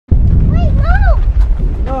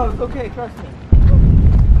No, it's okay. Trust me.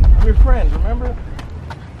 We're friends, remember?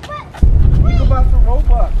 Think about the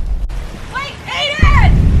Robux. Wait,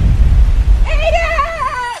 Ayden! Ayden!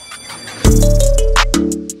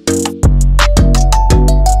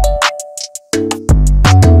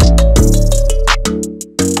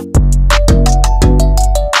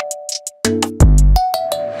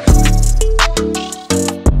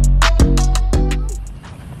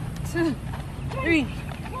 2, 3,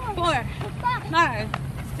 4, 5,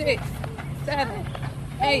 6, 7,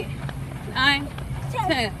 8, 9,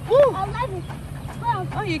 10. Woo! 11, 12.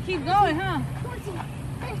 Oh, you keep going, huh? 14,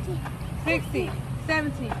 15, 16,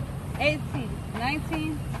 17, 18,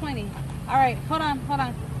 19, 20. All right, hold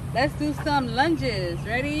on. Let's do some lunges.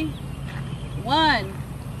 Ready? 1,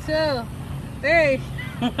 2, 3.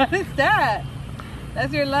 What is that?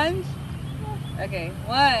 That's your lunge? Okay,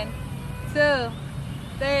 1, 2,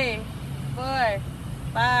 3, 4,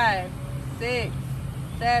 5, 6,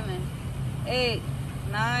 7, 8,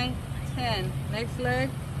 9, 10. Next leg.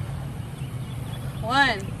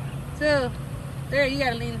 1, 2, 3. You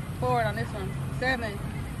gotta lean forward on this one. 7,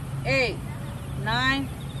 8, 9,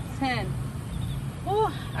 10. Ooh.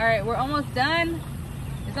 All right, we're almost done.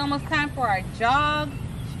 It's almost time for our jog.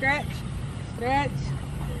 Stretch.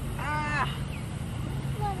 Ah.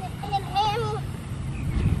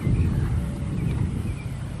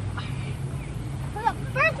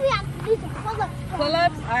 First we have to do some pull-ups.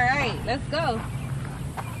 Pull-ups? All right, let's go.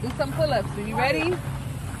 Do some pull-ups. Are you ready?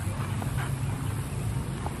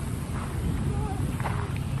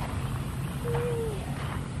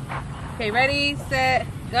 Okay, ready, set,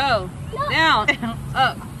 go. No. Down,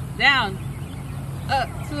 up, down, up,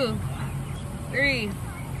 2, 3,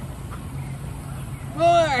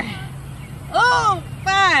 4, oh,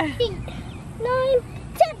 5, 8, 9,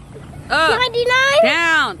 10, up, 99,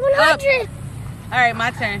 down, 100. up. All right,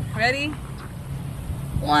 my turn. Ready?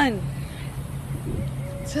 1,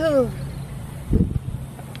 2,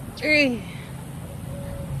 3,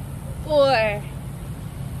 4,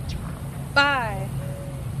 5,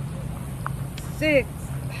 6,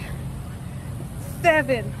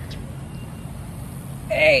 7,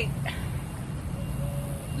 8,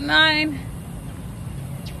 9,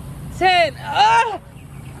 10. Oh!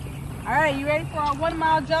 All right, you ready for our 1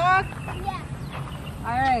 mile jog? Yeah.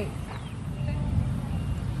 All right.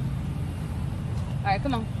 All right,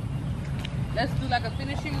 come on. Let's do like a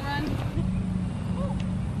finishing run.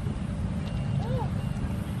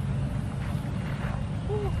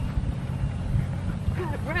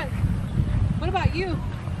 Out of breath. What about you?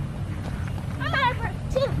 I'm out of breath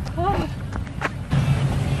too. Oh.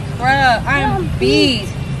 Bruh, I'm beat.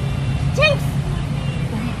 Jinx.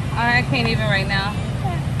 I can't even right now.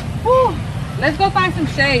 Whew. Let's go find some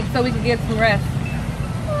shade so we can get some rest.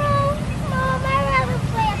 Oh, Mom, I'd rather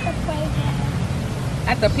play at the playground.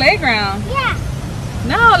 At the playground? Yeah.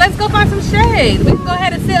 No, let's go find some shade. We can go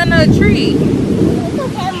ahead and sit under a tree. It's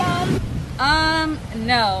okay, Mom.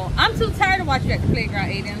 No. I'm too tired to watch you at the playground,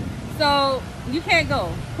 Ayden. So, you can't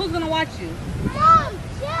go. Who's gonna watch you? Mom,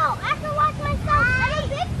 chill. I can watch myself. I'm a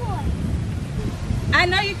big boy. I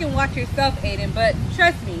know you can watch yourself, Ayden, but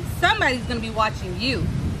trust me, somebody's gonna be watching you.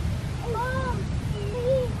 Mom,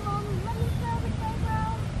 please, Mom, let me go to the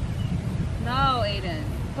playground. No, Ayden.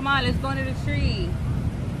 Come on, let's go under the tree.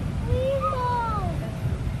 Please, Mom.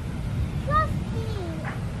 Trust me.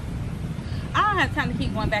 I don't have time to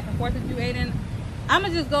keep going back and forth with you, Ayden. I'm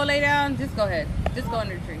gonna just go lay down. Just go ahead. Just go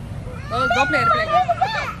under the tree. Go play at the playground.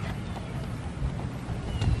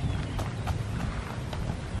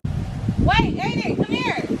 Wait, Ayden, come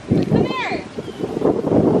here. Come here.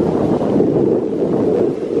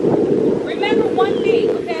 Remember one thing,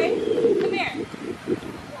 okay? Come here.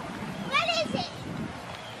 What is it?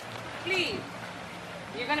 Please.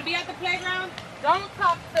 You're gonna be at the playground. Don't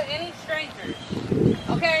talk to any strangers.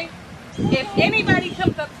 Okay? If anybody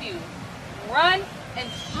comes up to you, run and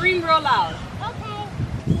scream real loud. Okay.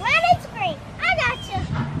 Run and scream. I got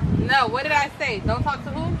you. No, what did I say? Don't talk to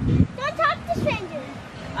who? Don't talk to strangers.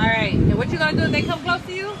 Alright, and what you gonna do if they come close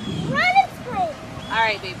to you? Run and scream.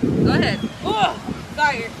 Alright, baby. Go ahead. Oh,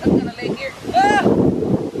 sorry. I'm gonna lay here. Oh.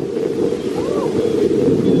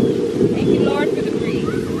 Thank you, Lord, for the breeze.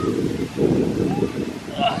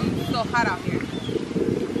 Oh, it's so hot out here.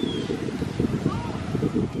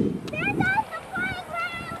 There's us the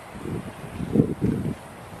playground.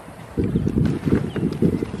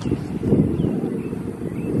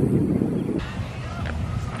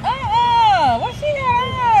 What's she got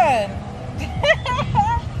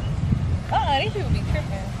on? These people be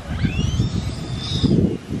tripping.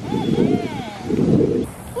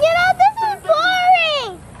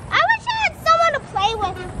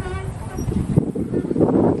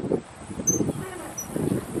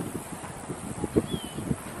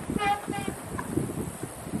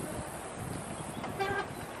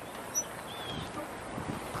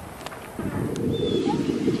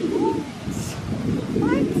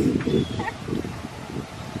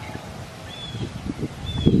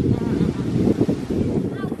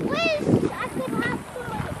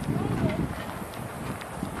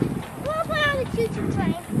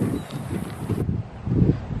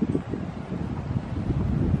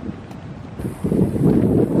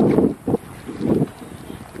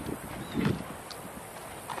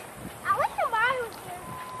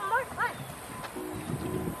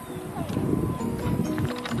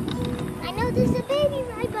 know this is a baby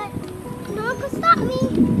ride, but no one can stop me.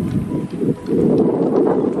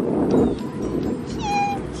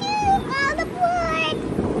 Choo choo all aboard.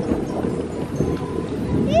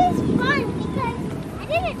 This is fun because I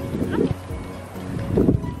didn't.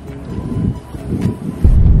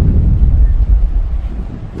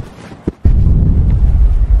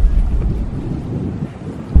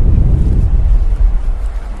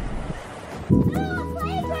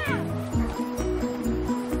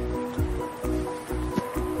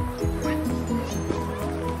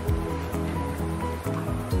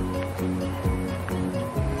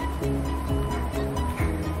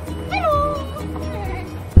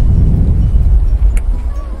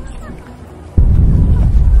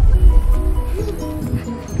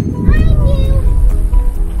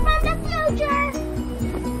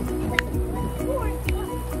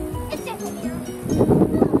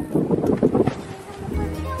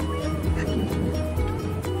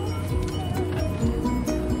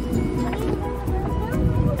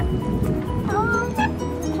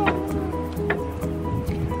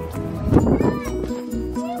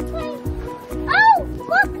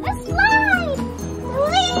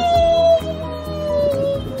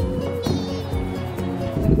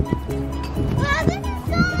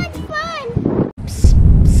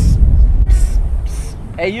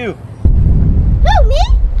 Hey, you. Who, me?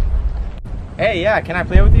 Hey, yeah, can I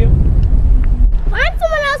play with you? Find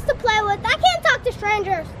someone else to play with. I can't talk to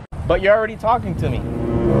strangers. But you're already talking to me.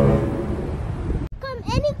 Come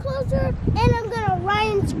any closer and I'm gonna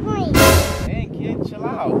run and scream. Hey, kid, chill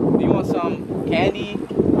out. Do you want some candy?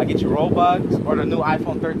 I'll get you Robux or the new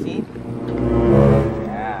iPhone 13?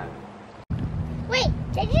 Yeah. Wait,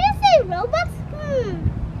 did you just say Robux?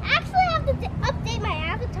 I actually have to update my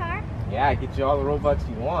avatar. Yeah, I get you all the Robux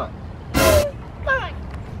you want. Fine.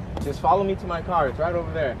 Just follow me to my car. It's right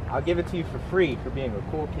over there. I'll give it to you for free for being a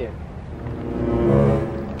cool kid.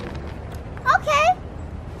 Okay.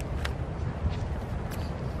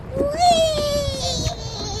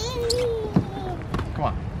 Come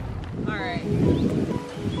on. Alright.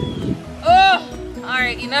 Oh!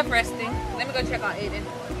 Alright, enough resting. Let me go check on Ayden.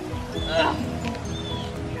 Ugh.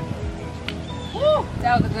 Woo!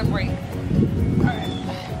 That was a good break. Alright.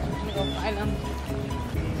 Let me go find them.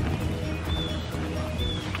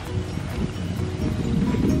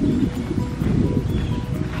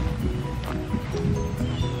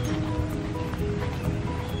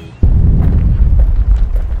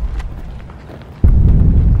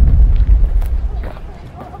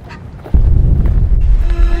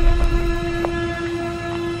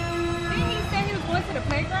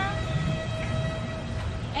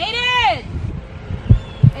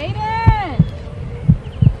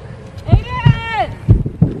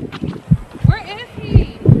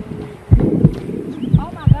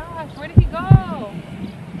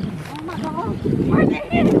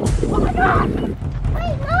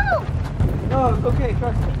 No, it's okay,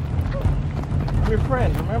 trust me. We're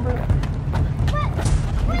friends, remember? What?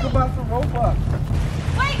 We can buy some Robux.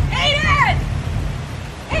 Wait, Ayden!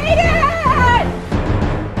 Ayden!